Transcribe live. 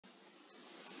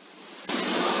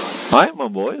Hi my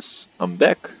boys, I'm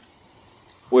back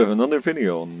with another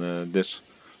video on this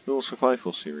little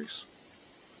survival series.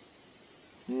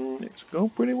 It's going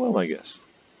pretty well, I guess.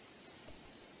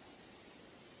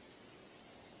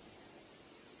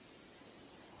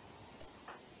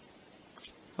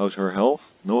 How's her health?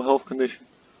 No health condition?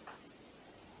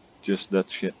 Just that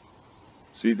shit.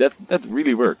 See, that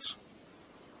really works.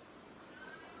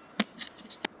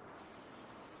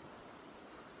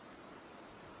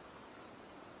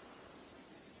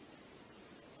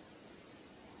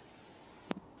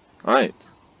 Alright.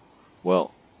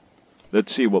 Well,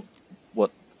 let's see what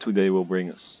today will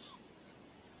bring us.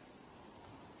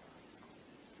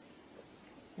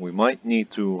 We might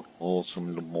need to haul some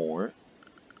little more.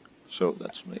 So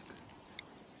let's make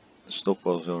a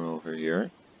stockpile zone over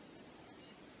here.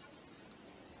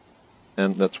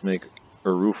 And let's make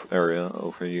a roof area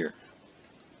over here.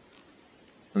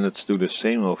 And let's do the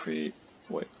same over here.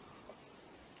 Wait.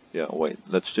 Yeah, wait.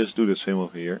 Let's just do the same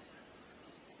over here.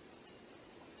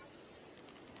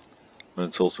 And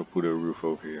let's also put a roof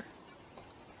over here.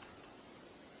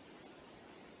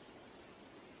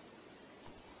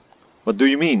 What do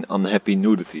you mean, unhappy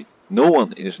nudity? No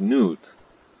one is nude.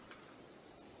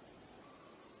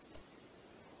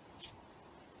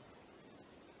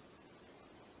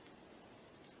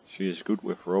 She is good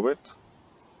with Robert.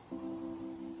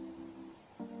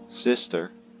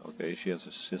 Sister. Okay, she has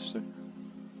a sister.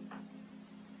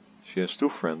 She has two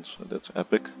friends, so that's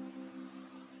epic.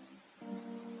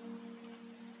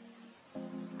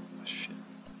 Shit.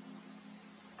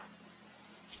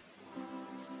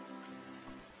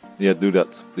 Yeah, do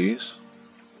that, please.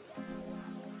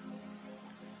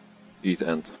 Eat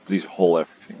and please haul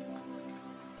everything.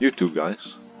 You two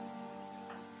guys.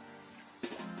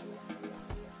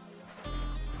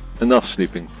 Enough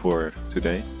sleeping for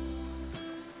today.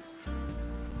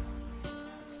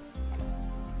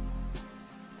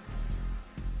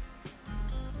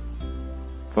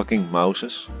 Fucking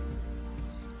mouses.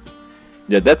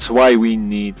 Yeah, that's why we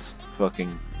need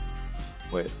fucking...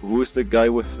 Wait, who is the guy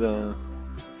with the...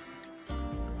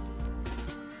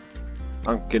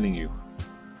 I'm killing you.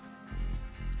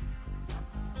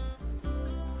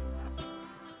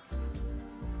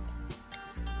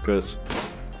 Cause...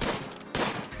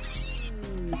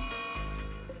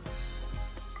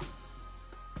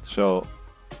 So...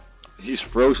 He's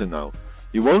frozen now.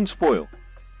 He won't spoil.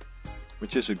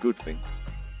 Which is a good thing.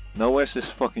 Now where's this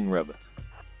fucking rabbit?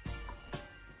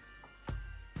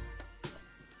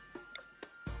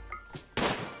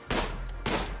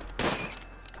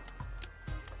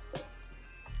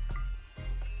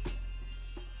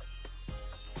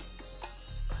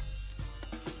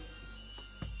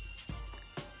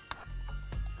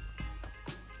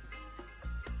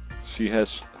 She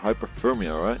has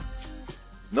hyperthermia, right?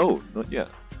 No, not yet.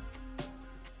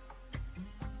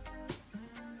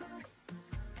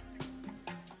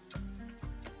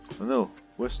 Oh no,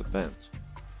 where's the pants?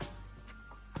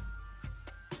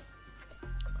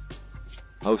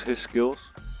 How's his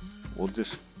skills? We'll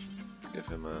just give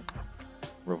him a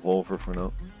revolver for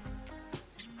now.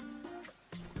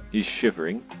 He's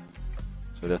shivering,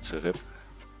 so that's a rip.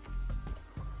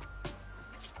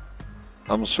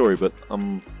 I'm sorry, but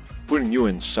I'm putting you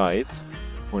inside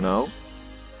for now.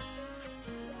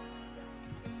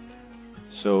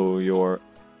 So your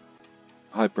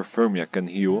hyperthermia can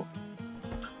heal.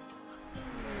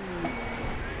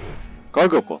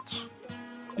 Cargo pods.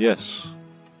 Yes.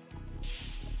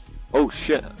 Oh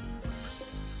shit.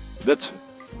 That's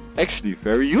actually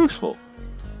very useful.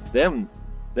 Damn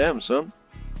son.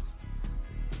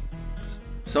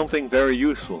 Something very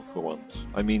useful for once.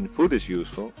 I mean, food is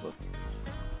useful, but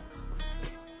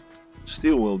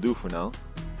steel will do for now.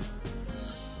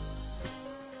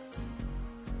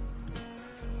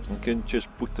 We can just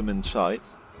put them inside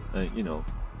and, you know,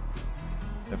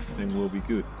 everything will be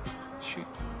good. Shit.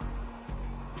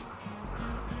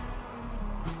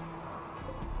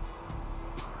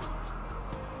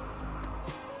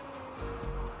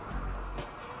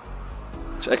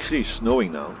 It's actually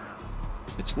snowing now.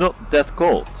 It's not that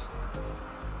cold.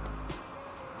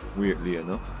 Weirdly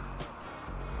enough.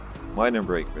 Minor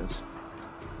break risk.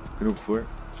 Genoeg voor.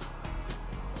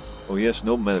 Oh, he has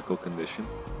no medical condition.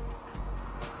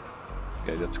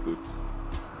 Okay, that's good.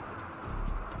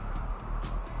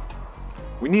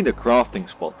 We need a crafting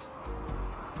spot.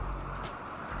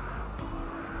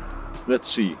 Let's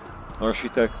see.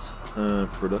 Architect,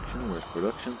 production. Where's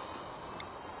production?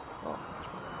 Oh.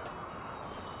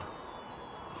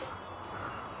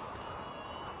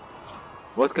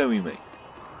 What can we make?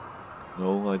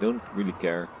 No, I don't really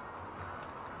care.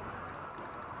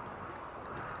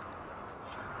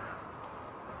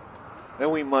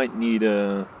 And we might need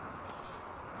a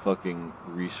fucking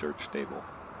research table.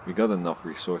 We got enough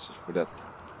resources for that,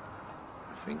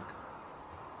 I think.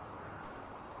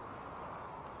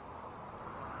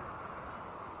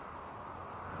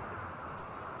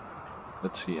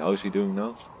 Let's see, how is he doing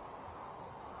now?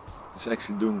 He's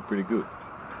actually doing pretty good.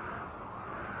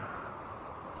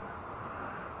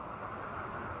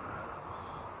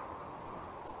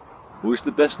 Who's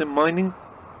the best in mining?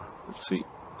 Let's see.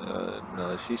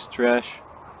 No, she's trash.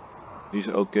 He's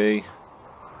okay.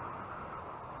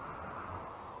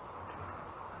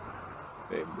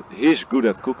 Okay, but he's good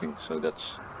at cooking, so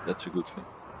that's a good thing.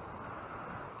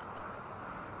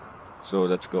 So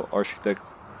let's go architect.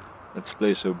 Let's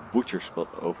place a butcher spot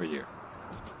over here.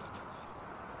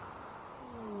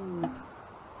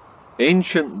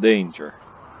 Ancient danger.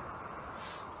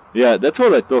 Yeah, that's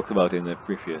what I talked about in the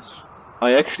previous.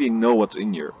 I actually know what's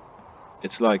in here.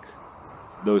 It's like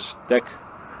those tech.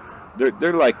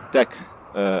 They're like tech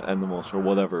animals or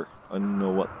whatever. I don't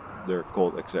know what they're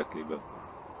called exactly, but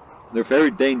they're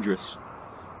very dangerous,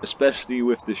 especially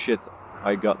with the shit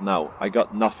I got now. I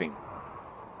got nothing.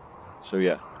 So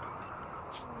yeah.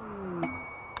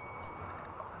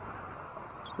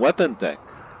 Weapon tech.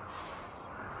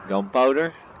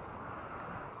 Gunpowder.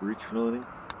 Breach loading.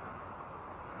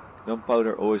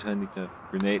 Gunpowder always handy to have.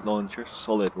 Grenade launchers,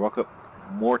 solid rocket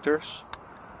mortars,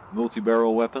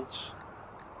 multi-barrel weapons.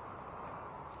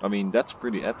 I mean, that's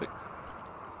pretty epic.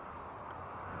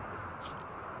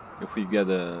 If we get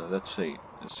a, let's say,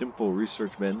 a simple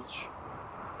research bench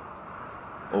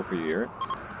over here.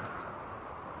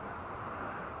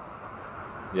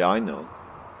 Yeah, I know.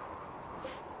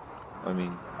 I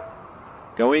mean,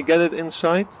 can we get it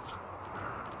inside?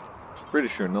 Pretty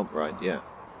sure not, right? Yeah.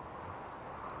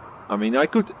 I mean, I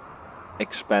could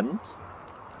expand.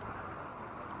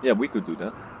 Yeah, we could do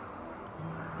that.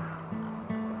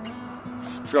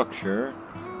 Structure.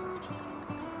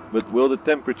 But will the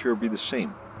temperature be the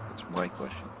same? That's my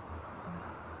question.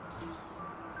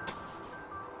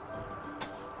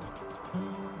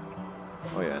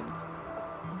 Oh yeah, and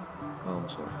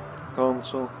console.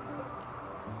 Console.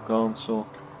 Console.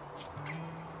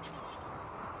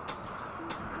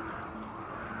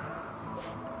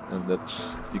 And let's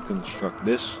deconstruct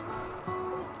this.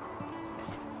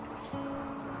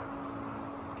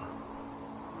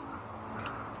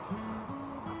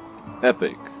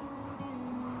 Epic.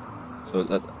 So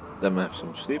let them have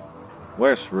some sleep.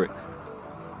 Where's Rick?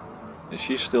 Is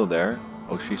she still there?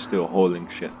 Oh, she's still holding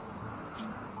shit.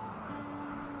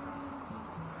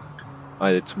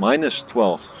 It's minus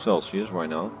 12 Celsius right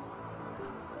now.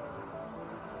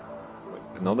 Wait,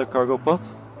 another cargo pod?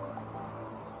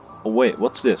 Oh wait,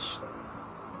 what's this?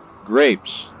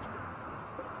 Grapes.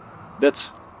 That's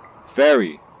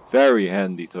very, very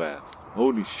handy to have.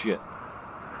 Holy shit.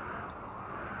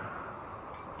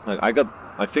 Like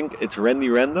I think it's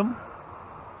random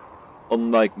on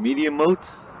like medium mode.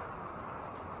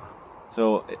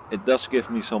 So it does give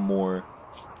me some more,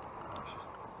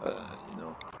 you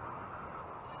know,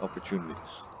 opportunities.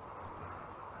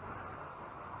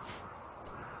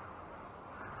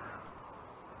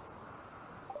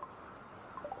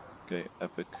 Okay,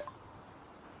 epic.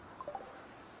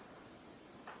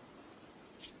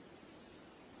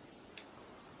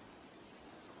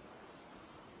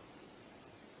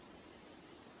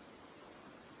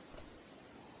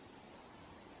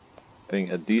 I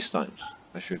think at these times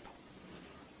I should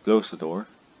close the door.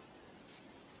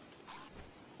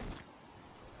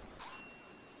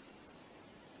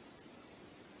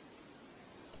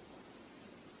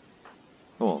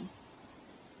 Come on.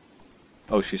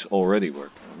 Oh, she's already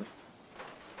working on it.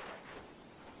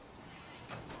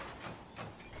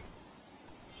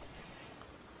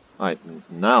 Alright,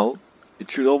 now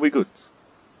it should all be good.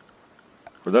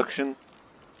 Production.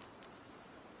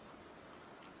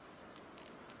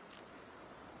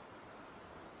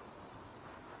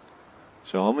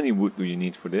 So how many wood do you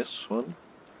need for this one?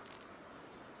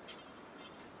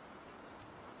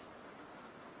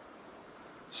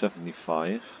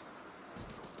 75.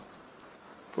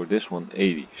 For this one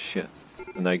 80. Shit.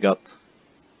 And I got...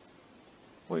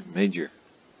 Wait, major.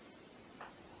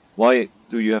 Why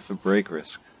do you have a break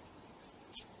risk?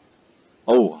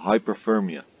 Oh,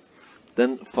 hyperthermia.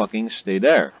 Then fucking stay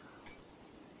there.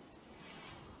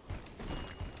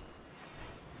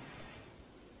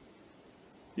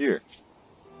 Here.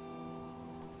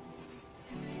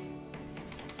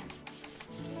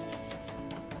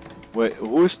 Wait,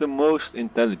 who is the most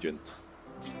intelligent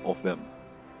of them?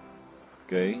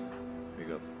 Okay, we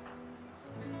got.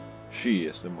 She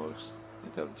is the most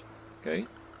intelligent. Okay.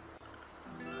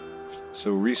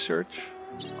 So research.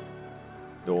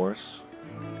 Doors.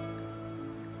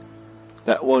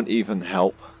 That won't even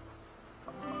help.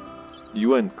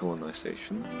 UN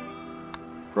colonization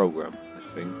program,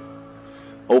 I think.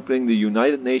 Opening the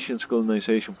United Nations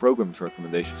colonization programs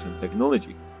recommendations and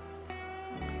technology.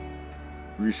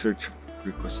 Research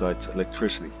requisites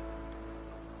electricity.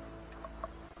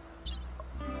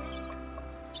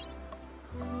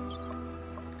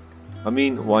 I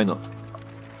mean, why not?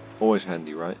 Always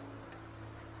handy, right?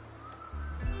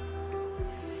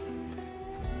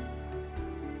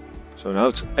 So now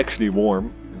it's actually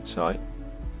warm inside.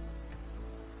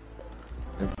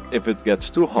 And if it gets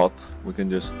too hot, we can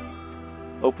just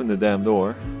open the damn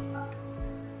door.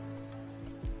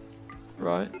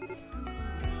 Right.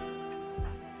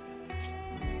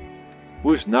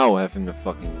 Who's now having a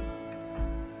fucking...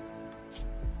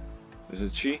 Is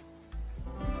it she?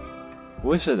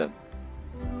 Who is it then?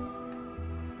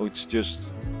 Oh, it's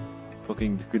just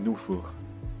fucking genoegvoer.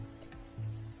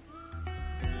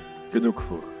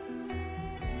 Genoegvoer.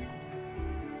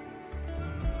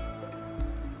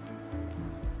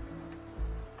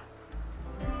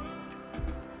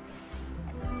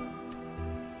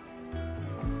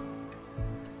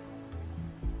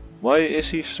 Why is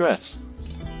he stressed?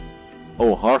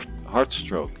 Oh, heart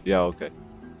stroke. Yeah, okay.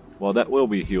 Well, that will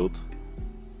be healed.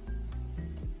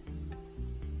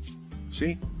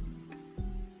 See?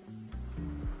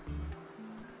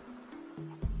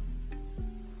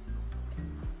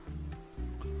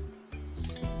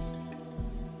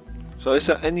 So is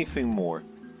there anything more?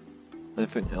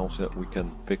 Anything else that we can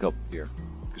pick up here?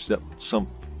 Because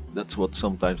that's what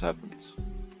sometimes happens.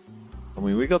 I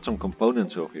mean, we got some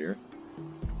components over here.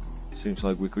 Seems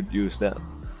like we could use that.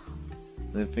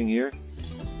 Anything here?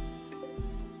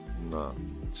 No.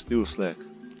 Steel slag.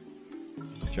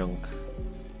 Junk.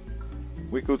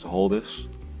 We could hold this.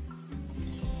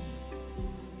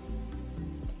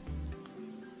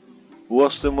 Who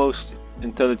was the most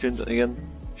intelligent again?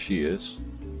 She is.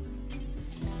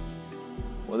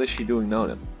 What is she doing now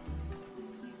then?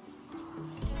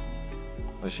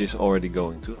 Oh, she's already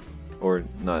going to. Or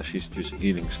nah, she's just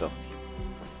healing stuff.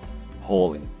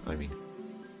 Hauling, I mean.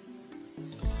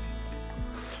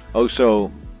 Oh,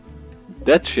 so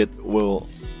that shit will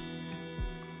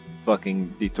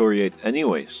fucking deteriorate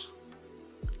anyways.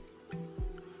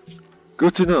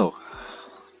 Good to know.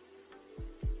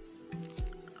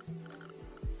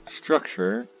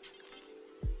 Structure.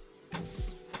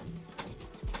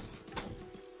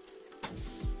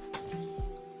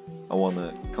 I want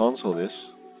to cancel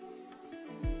this.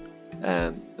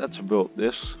 And let's build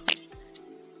this.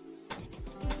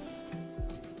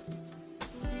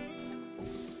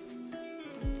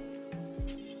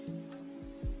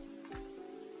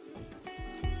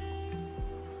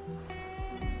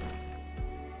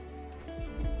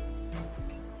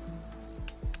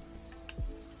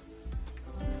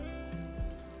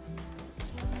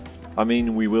 I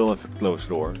mean, we will have a closed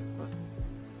door.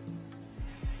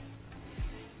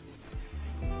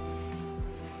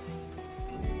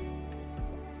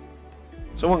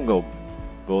 Someone go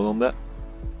build on that.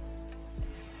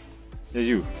 Yeah,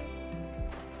 you.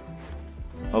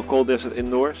 How cold is it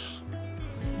indoors?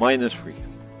 -3.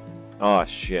 Ah,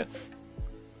 shit.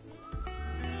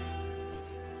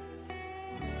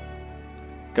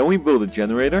 Can we build a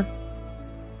generator?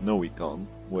 No, we can't.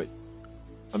 Wait.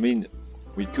 I mean,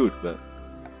 we could, but...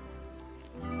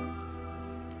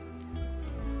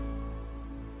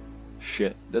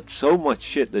 Shit. That's so much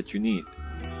shit that you need.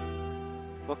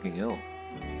 Fucking hell.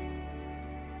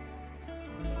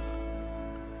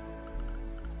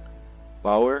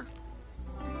 Power.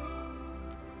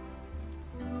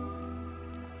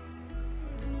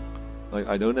 Like,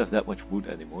 I don't have that much wood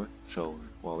anymore, so,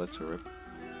 well, that's a rip.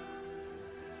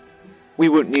 We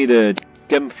would need a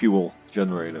chem fuel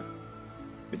generator.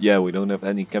 But yeah, we don't have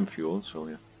any chem fuel, so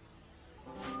yeah.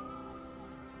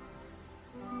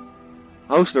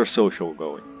 How's their social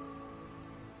going?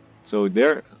 So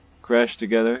they're crashed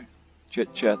together,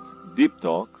 chit chat, deep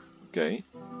talk, okay.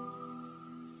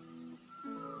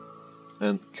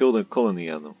 And killed a colony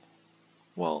animal.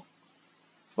 Well,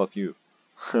 fuck you.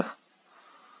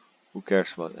 Who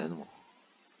cares about animal?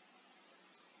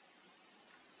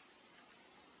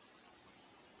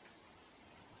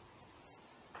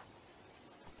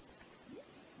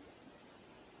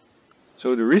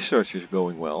 So the research is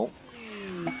going well.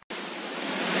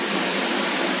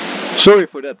 Sorry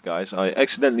for that, guys, I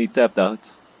accidentally tapped out.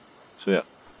 So yeah,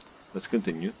 let's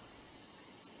continue.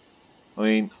 I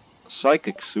mean,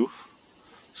 psychic Sooth.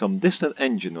 Some distant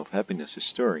engine of happiness is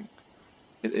stirring.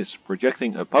 It is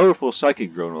projecting a powerful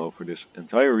psychic drone over this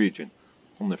entire region,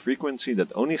 on a frequency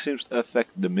that only seems to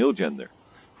affect the male gender.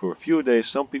 For a few days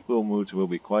some people's moods will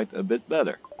be quite a bit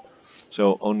better.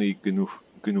 So only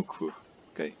genoeg voor.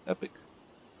 Okay, epic.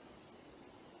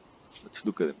 Let's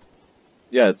look at him.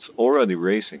 Yeah, it's already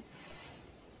racing.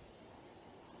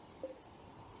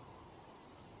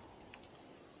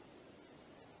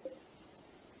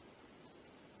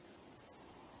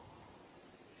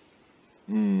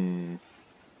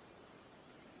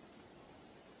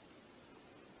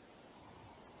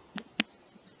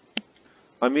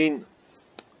 I mean,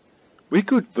 we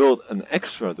could build an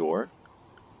extra door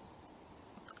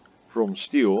from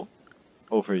steel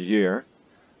over here,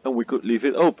 and we could leave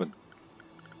it open.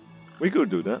 We could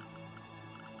do that.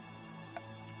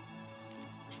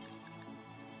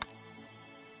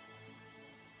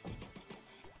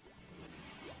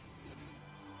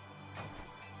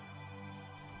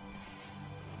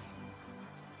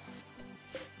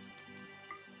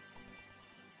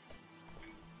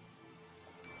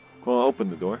 Come on, open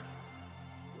the door.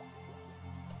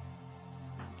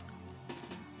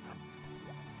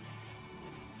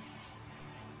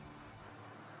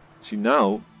 See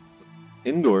now,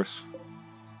 indoors.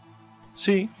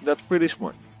 See, that's pretty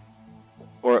smart.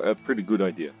 Or a pretty good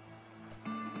idea.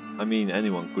 I mean,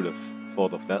 anyone could have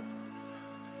thought of that.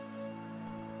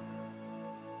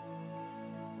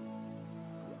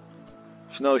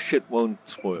 So now shit won't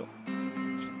spoil.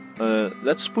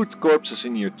 Let's put corpses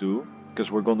in here too,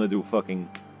 because we're gonna do fucking...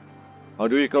 How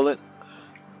do you call it?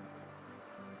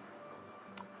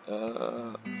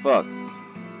 Fuck.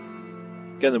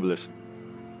 Cannibalism.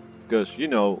 Because, you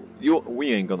know,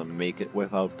 we ain't gonna make it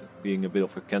without being a bit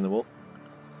of a cannibal.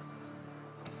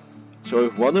 So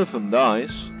if one of them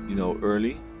dies, you know,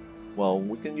 early, well,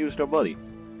 we can use their body.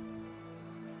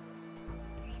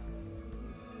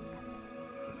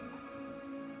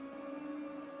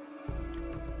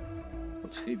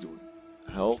 What's he doing?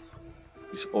 Health.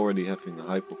 He's already having a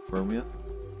hypothermia.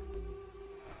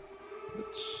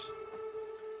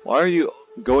 Why are you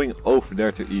going over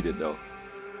there to eat it though?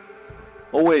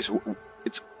 Always,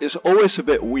 it's always a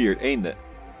bit weird, ain't it?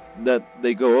 That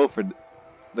they go over,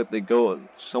 that they go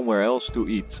somewhere else to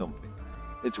eat something.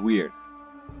 It's weird,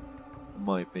 in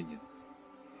my opinion.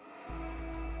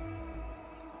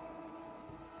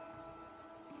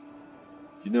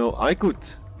 You know, I could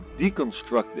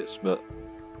deconstruct this, but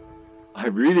I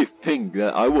really think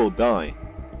that I will die.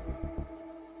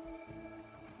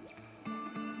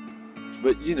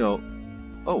 But you know,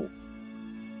 oh.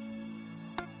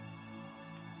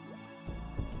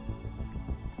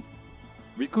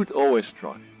 We could always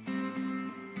try.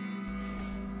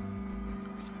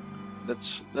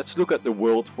 Let's look at the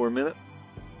world for a minute.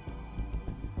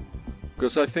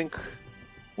 Because I think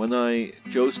when I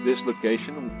chose this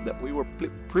location that we were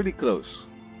pretty close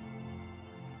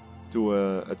to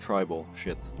a tribal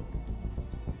shit.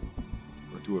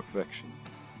 Or to a faction.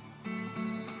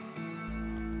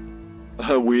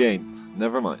 We ain't.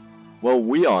 Never mind. Well,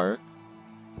 we are.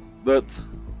 But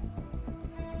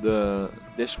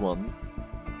this one,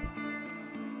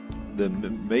 the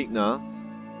Meitna,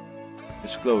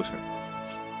 is closer.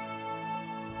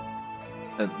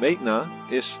 And Meitna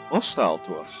is hostile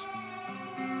to us.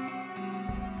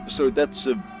 So that's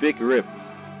a big rip.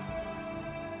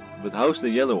 But how's the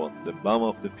yellow one? The Bama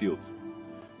of the field.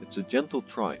 It's a gentle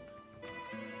tribe.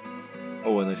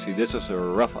 Oh, and I see this is a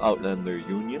rough outlander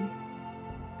union.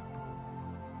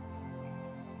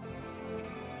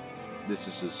 This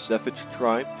is a savage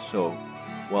tribe, so,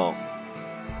 well,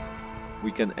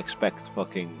 we can expect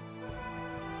fucking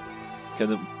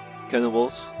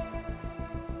cannibals.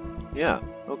 Yeah,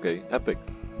 okay, epic.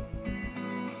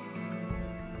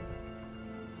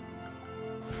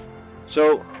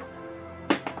 So,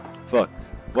 fuck.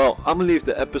 Well, I'm gonna leave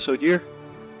the episode here.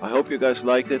 I hope you guys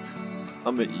liked it.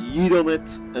 I'm gonna yeet on it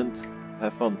and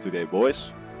have fun today,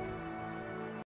 boys.